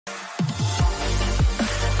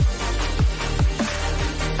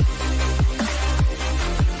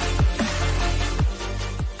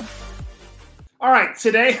All right,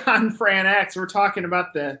 today on Fran X, we're talking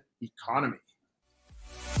about the economy.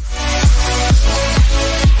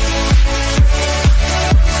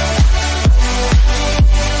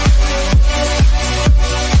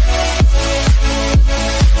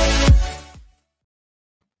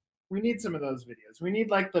 We need some of those videos. We need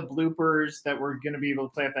like the bloopers that we're going to be able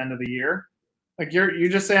to play at the end of the year. Like you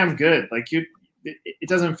just say I'm good. Like it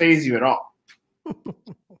doesn't faze you at all.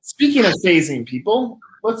 Speaking of phasing people,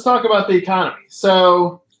 let's talk about the economy.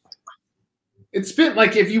 So it's been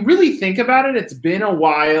like, if you really think about it, it's been a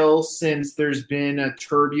while since there's been a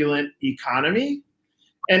turbulent economy.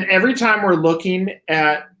 And every time we're looking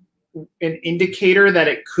at an indicator that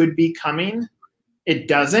it could be coming, it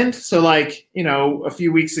doesn't. So like, a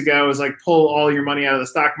few weeks ago, it was like, pull all your money out of the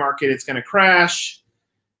stock market, it's going to crash.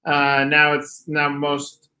 Now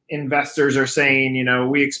most investors are saying,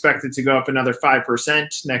 we expect it to go up another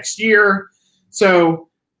 5% next year. So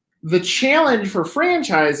the challenge for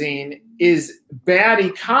franchising is bad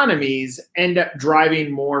economies end up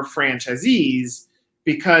driving more franchisees,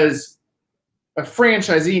 because a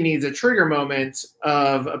franchisee needs a trigger moment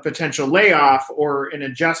of a potential layoff or an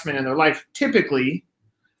adjustment in their life, typically,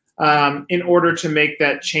 in order to make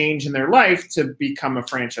that change in their life to become a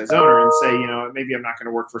franchise owner and say, maybe I'm not going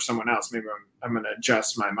to work for someone else. Maybe I'm going to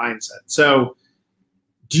adjust my mindset. So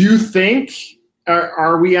do you think,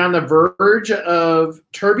 are we on the verge of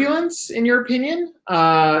turbulence in your opinion?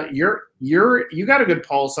 You got a good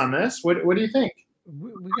pulse on this. What do you think?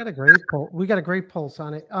 We got a great pulse. We got a great pulse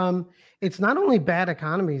on it. It's not only bad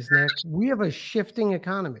economies, Nick. We have a shifting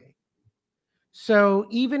economy. So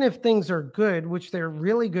even if things are good, which they're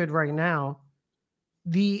really good right now,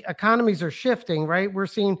 the economies are shifting, right? We're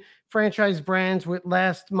seeing franchise brands with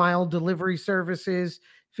last mile delivery services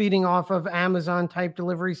feeding off of Amazon type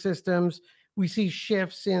delivery systems. We see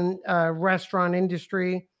shifts in restaurant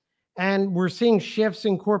industry, and we're seeing shifts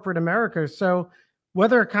in corporate America. So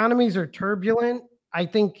whether economies are turbulent, I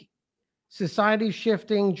think society's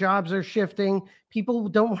shifting, jobs are shifting. People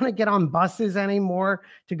don't want to get on buses anymore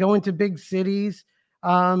to go into big cities.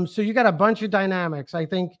 So you got a bunch of dynamics. I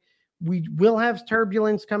think we will have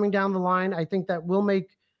turbulence coming down the line. I think that will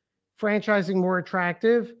make franchising more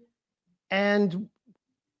attractive. And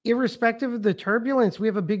irrespective of the turbulence, we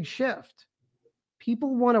have a big shift.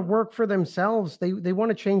 People want to work for themselves. They want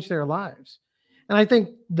to change their lives. And I think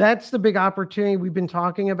that's the big opportunity we've been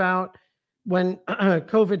talking about when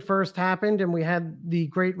COVID first happened and we had the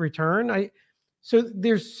great return. So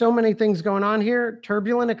there's so many things going on here,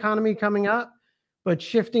 turbulent economy coming up, but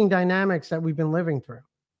shifting dynamics that we've been living through.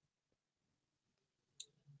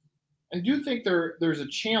 I do think there's a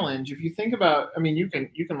challenge. If you think about, you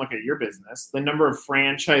can look at your business, the number of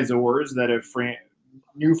franchisors that have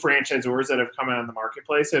new franchisors that have come out in the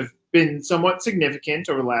marketplace have been somewhat significant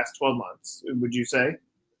over the last 12 months, would you say?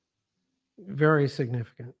 Very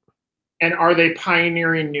significant. And are they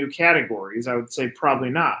pioneering new categories? I would say probably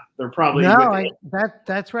not. They're probably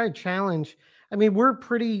that's right. Challenge. We're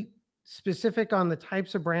pretty specific on the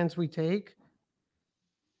types of brands we take,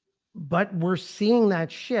 but we're seeing that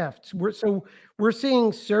shift. We're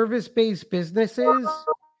seeing service-based businesses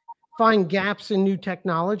find gaps in new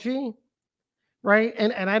technology, right?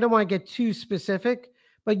 And I don't want to get too specific,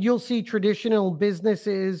 but you'll see traditional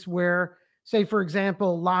businesses where, say, for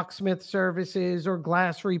example, locksmith services or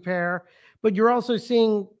glass repair, but you're also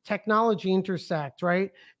seeing technology intersect, right?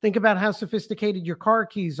 Think about how sophisticated your car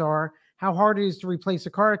keys are, how hard it is to replace a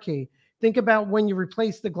car key. Think about when you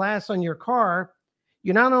replace the glass on your car,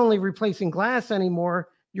 you're not only replacing glass anymore,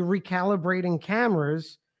 you're recalibrating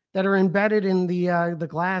cameras that are embedded in the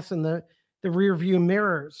glass and the rear view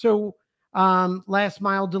mirror. So last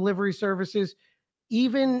mile delivery services,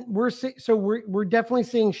 we're definitely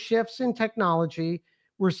seeing shifts in technology.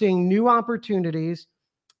 We're seeing new opportunities,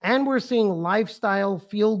 and we're seeing lifestyle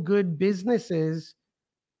feel-good businesses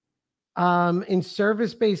in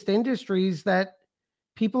service-based industries that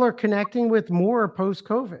people are connecting with more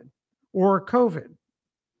post-COVID or COVID.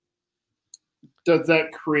 Does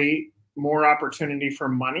that create more opportunity for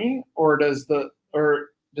money, or does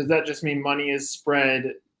that just mean money is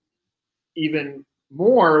spread even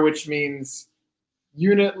more, which means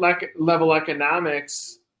unit level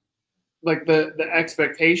economics, like the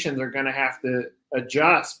expectations are going to have to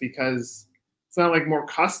adjust, because it's not like more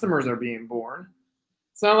customers are being born.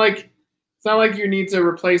 It's not like you need to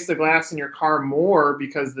replace the glass in your car more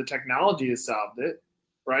because the technology has solved it,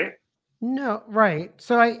 right? No, right.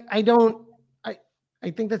 So I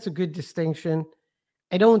think that's a good distinction.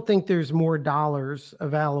 I don't think there's more dollars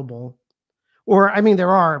available. Or, there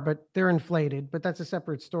are, but they're inflated, but that's a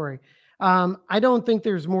separate story. I don't think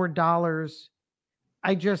there's more dollars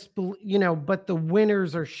I just, but the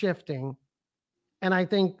winners are shifting. And I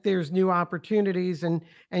think there's new opportunities, and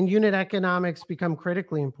unit economics become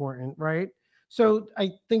critically important, right? So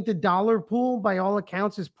I think the dollar pool, by all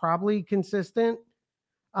accounts, is probably consistent.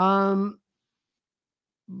 But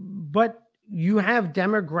you have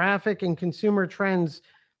demographic and consumer trends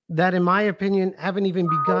that, in my opinion, haven't even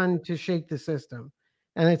begun to shake the system.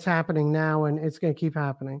 And it's happening now, and it's going to keep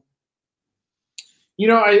happening.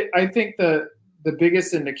 I think the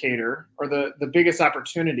biggest indicator, or the biggest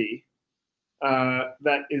opportunity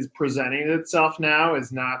that is presenting itself now,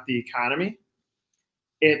 is not the economy.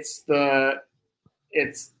 It's the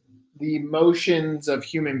emotions of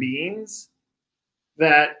human beings,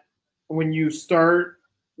 that when you start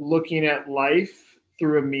looking at life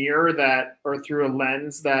through a mirror or through a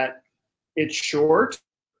lens that it's short,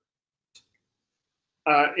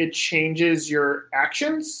 it changes your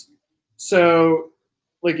actions. So,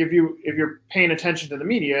 like, if you're paying attention to the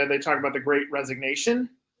media, they talk about the Great Resignation,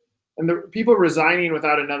 and the people resigning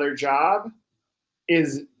without another job,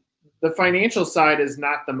 is the financial side is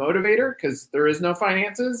not the motivator, because there is no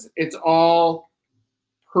finances. It's all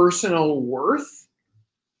personal worth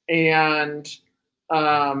and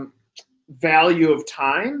value of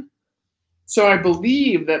time. So I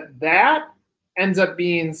believe that ends up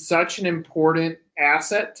being such an important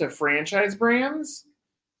asset to franchise brands,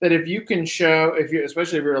 that if you can show,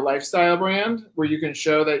 especially if you're a lifestyle brand, where you can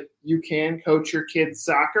show that you can coach your kids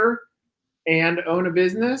soccer and own a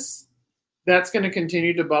business, that's going to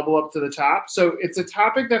continue to bubble up to the top. So it's a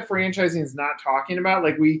topic that franchising is not talking about.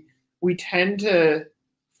 Like, we tend to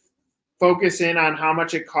focus in on how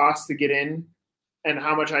much it costs to get in and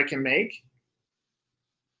how much I can make.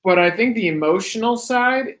 But I think the emotional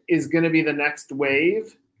side is going to be the next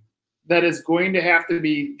wave that is going to have to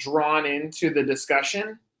be drawn into the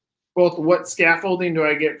discussion. Both, what scaffolding do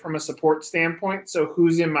I get from a support standpoint? So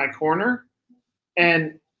who's in my corner?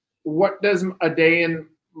 And what does a day in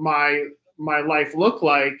my life look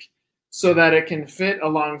like, so that it can fit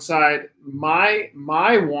alongside my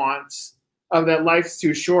wants of that life's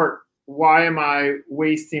too short. Why am I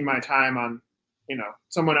wasting my time on,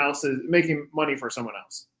 someone else's, making money for someone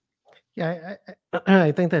else? Yeah,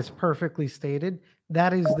 I think that's perfectly stated.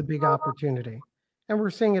 That is the big opportunity. And we're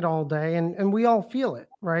seeing it all day, and we all feel it,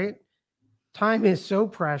 right? Time is so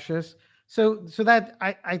precious. So that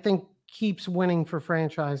I think keeps winning for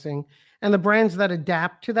franchising. And the brands that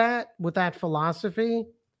adapt to that with that philosophy,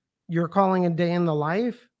 you're calling a day in the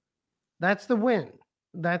life, that's the win.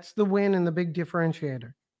 That's the win and the big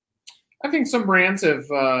differentiator. I think some brands have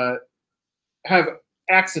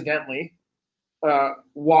accidentally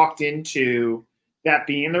walked into that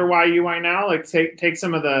being their YUI now. Like, take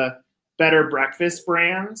some of the better breakfast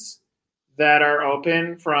brands that are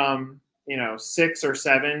open from 6 or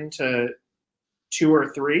 7 to 2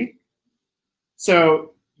 or 3.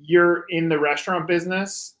 So you're in the restaurant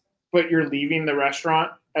business, but you're leaving the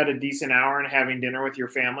restaurant at a decent hour and having dinner with your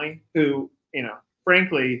family, who,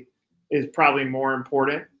 frankly, is probably more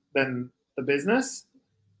important than the business.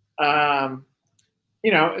 And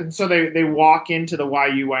so they walk into the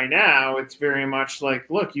YUI now. It's very much like,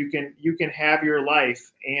 look, you can have your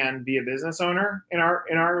life and be a business owner in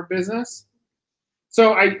our business.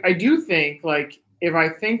 So I do think, like, if I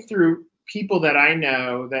think through people that I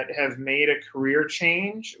know that have made a career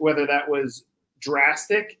change, whether that was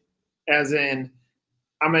drastic, as in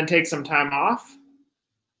I'm going to take some time off,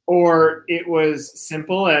 or it was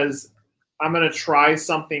simple as I'm going to try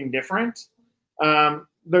something different.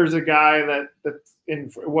 There's a guy that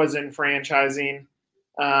was in franchising.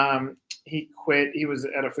 He quit. He was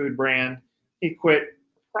at a food brand. He quit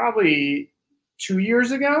probably 2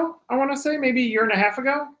 years ago, I want to say, maybe a year and a half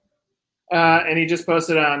ago. And he just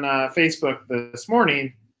posted on Facebook this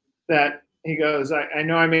morning that he goes, I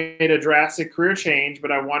know I made a drastic career change,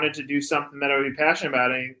 but I wanted to do something that I would be passionate about.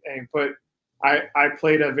 And he put, I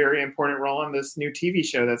played a very important role on this new TV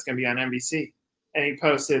show that's going to be on NBC. And he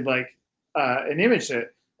posted like an image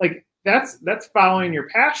that, like, that's following your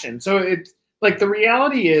passion. So it's like, the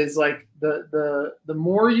reality is, like, the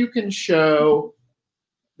more you can show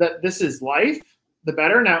that this is life, the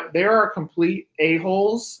better. Now, there are complete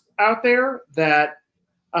a-holes out there that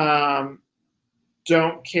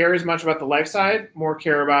don't care as much about the life side, more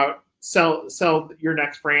care about sell your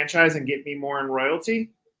next franchise and get me more in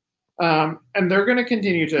royalty. And they're going to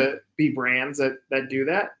continue to be brands that do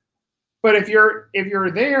that. But if you're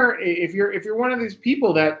one of these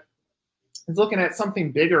people that is looking at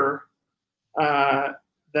something bigger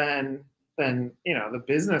than the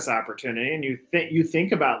business opportunity, and you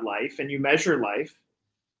think about life and you measure life,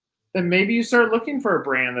 then maybe you start looking for a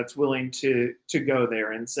brand that's willing to go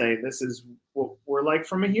there and say, this is what we're like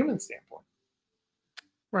from a human standpoint.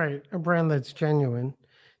 Right, a brand that's genuine.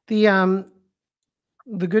 The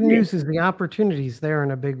good news is the opportunity's there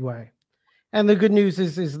in a big way. And the good news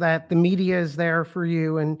is that the media is there for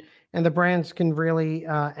you, and the brands can really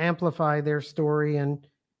amplify their story and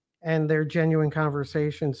their genuine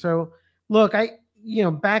conversation. So, look,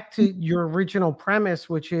 back to your original premise,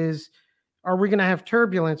 which is, are we going to have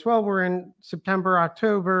turbulence? Well, we're in September,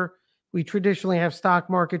 October. We traditionally have stock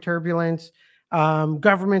market turbulence.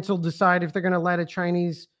 Governments will decide if they're going to let a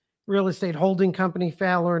Chinese real estate holding company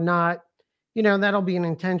fail or not. That'll be an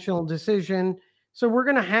intentional decision. So we're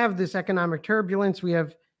going to have this economic turbulence. We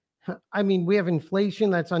have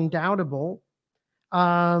inflation that's undoubtable.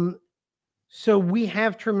 So we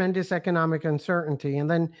have tremendous economic uncertainty, and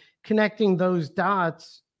then connecting those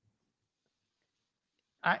dots,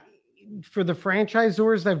 for the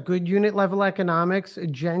franchisors that have good unit level economics, a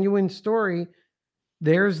genuine story,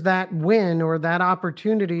 there's that win or that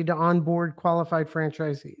opportunity to onboard qualified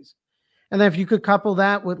franchisees. And then if you could couple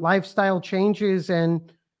that with lifestyle changes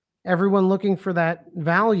and everyone looking for that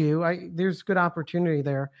value, there's good opportunity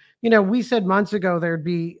there. We said months ago there'd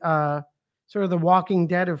be sort of the walking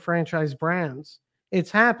dead of franchise brands.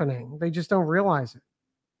 It's happening. They just don't realize it.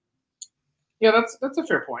 Yeah, that's a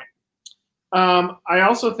fair point. I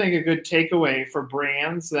also think a good takeaway for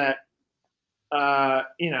brands that are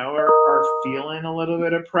feeling a little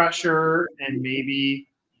bit of pressure and maybe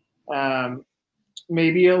a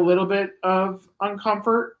little bit of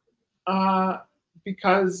uncomfort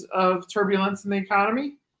because of turbulence in the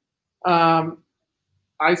economy.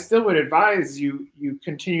 I still would advise you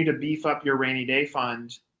continue to beef up your rainy day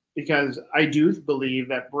fund, because I do believe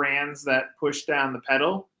that brands that push down the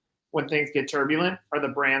pedal when things get turbulent are the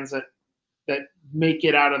brands that make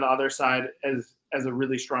it out of the other side as a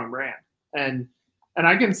really strong brand. And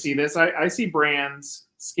I can see this. I see brands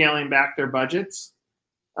scaling back their budgets.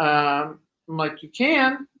 I'm like, you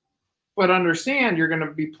can, but understand you're going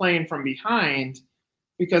to be playing from behind,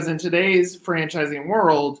 because in today's franchising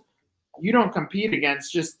world, you don't compete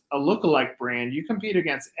against just a lookalike brand. You compete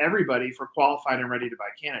against everybody for qualified and ready to buy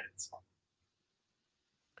candidates.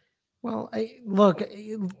 Well, look,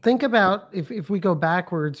 think about if we go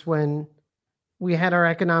backwards, when we had our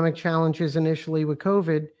economic challenges initially with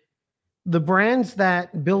COVID, the brands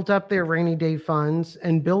that built up their rainy day funds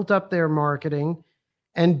and built up their marketing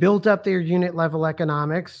and built up their unit level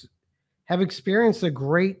economics have experienced a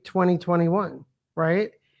great 2021,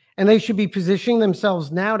 right? And they should be positioning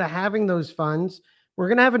themselves now to having those funds. We're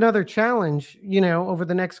going to have another challenge, over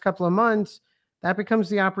the next couple of months. That becomes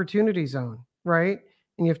the opportunity zone, right?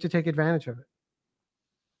 And you have to take advantage of it.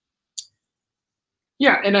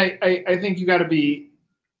 Yeah, and I think you got to be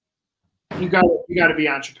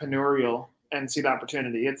entrepreneurial and see the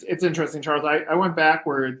opportunity. It's interesting, Charles. I went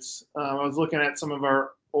backwards. I was looking at some of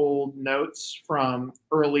our old notes from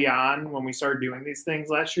early on when we started doing these things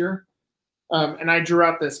last year. And I drew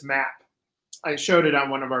out this map. I showed it on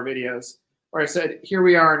one of our videos where I said, here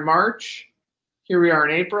we are in March, here we are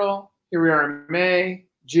in April, here we are in May,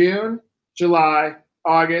 June, July,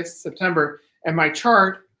 August, September. And my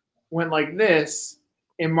chart went like this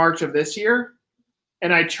in March of this year.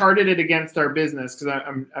 And I charted it against our business, because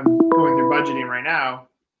I'm going through budgeting right now.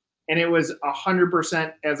 And it was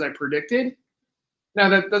 100% as I predicted. Now,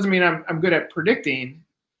 that doesn't mean I'm good at predicting.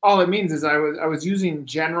 All it means is I was using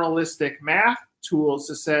generalistic math tools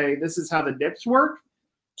to say, this is how the dips work.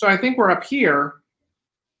 So I think we're up here.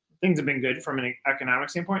 Things have been good from an economic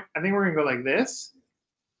standpoint. I think we're going to go like this.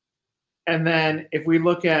 And then if we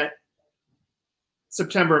look at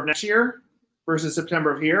September of next year versus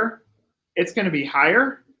September of here, it's going to be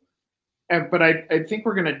higher. But I think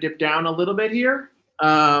we're going to dip down a little bit here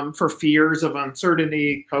for fears of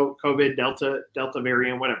uncertainty, COVID, Delta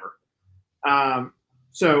variant, whatever.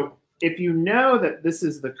 So if you know that this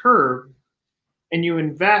is the curve and you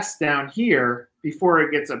invest down here before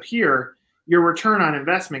it gets up here, your return on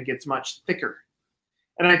investment gets much thicker.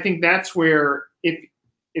 And I think that's where, if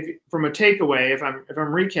from a takeaway, if I'm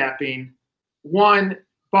recapping, one,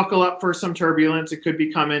 buckle up for some turbulence. It could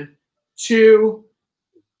be coming. Two,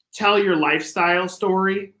 tell your lifestyle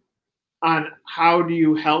story on how do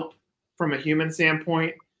you help from a human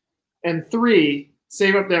standpoint. And three,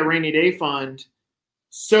 save up that rainy day fund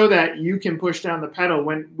so that you can push down the pedal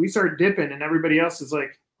when we start dipping and everybody else is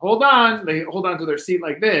like, hold on. They hold on to their seat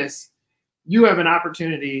like this. You have an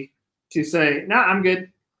opportunity to say, no, I'm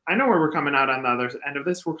good. I know where we're coming out on the other end of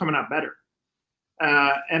this. We're coming out better.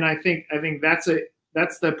 And I think that's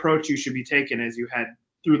the approach you should be taking as you head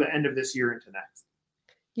through the end of this year into next.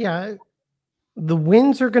 Yeah. the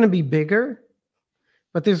wins are going to be bigger,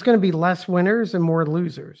 but there's going to be less winners and more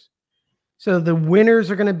losers. So the winners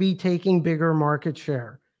are going to be taking bigger market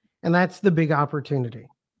share. And that's the big opportunity.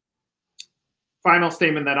 Final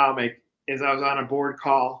statement that I'll make is I was on a board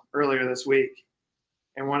call earlier this week,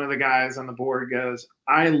 and one of the guys on the board goes,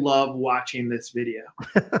 "I love watching this video."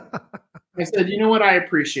 I said, "You know what? I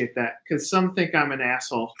appreciate that, because some think I'm an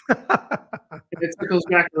asshole." It circles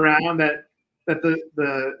back around that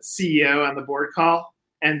the CEO on the board call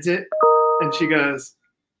ends it, and she goes,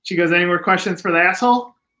 "Any more questions for the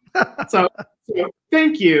asshole?" So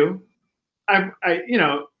thank you. A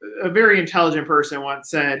very intelligent person once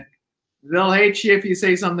said, "They'll hate you if you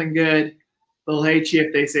say something good. They'll hate you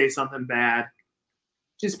if they say something bad.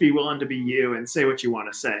 Just be willing to be you and say what you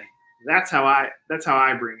want to say." That's how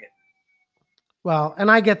I bring it. Well,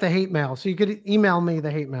 and I get the hate mail, so you could email me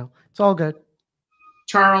the hate mail. It's all good.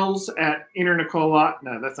 Charles at Internicola.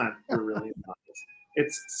 No, that's not. We're really not.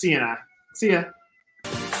 It's CNI. See ya.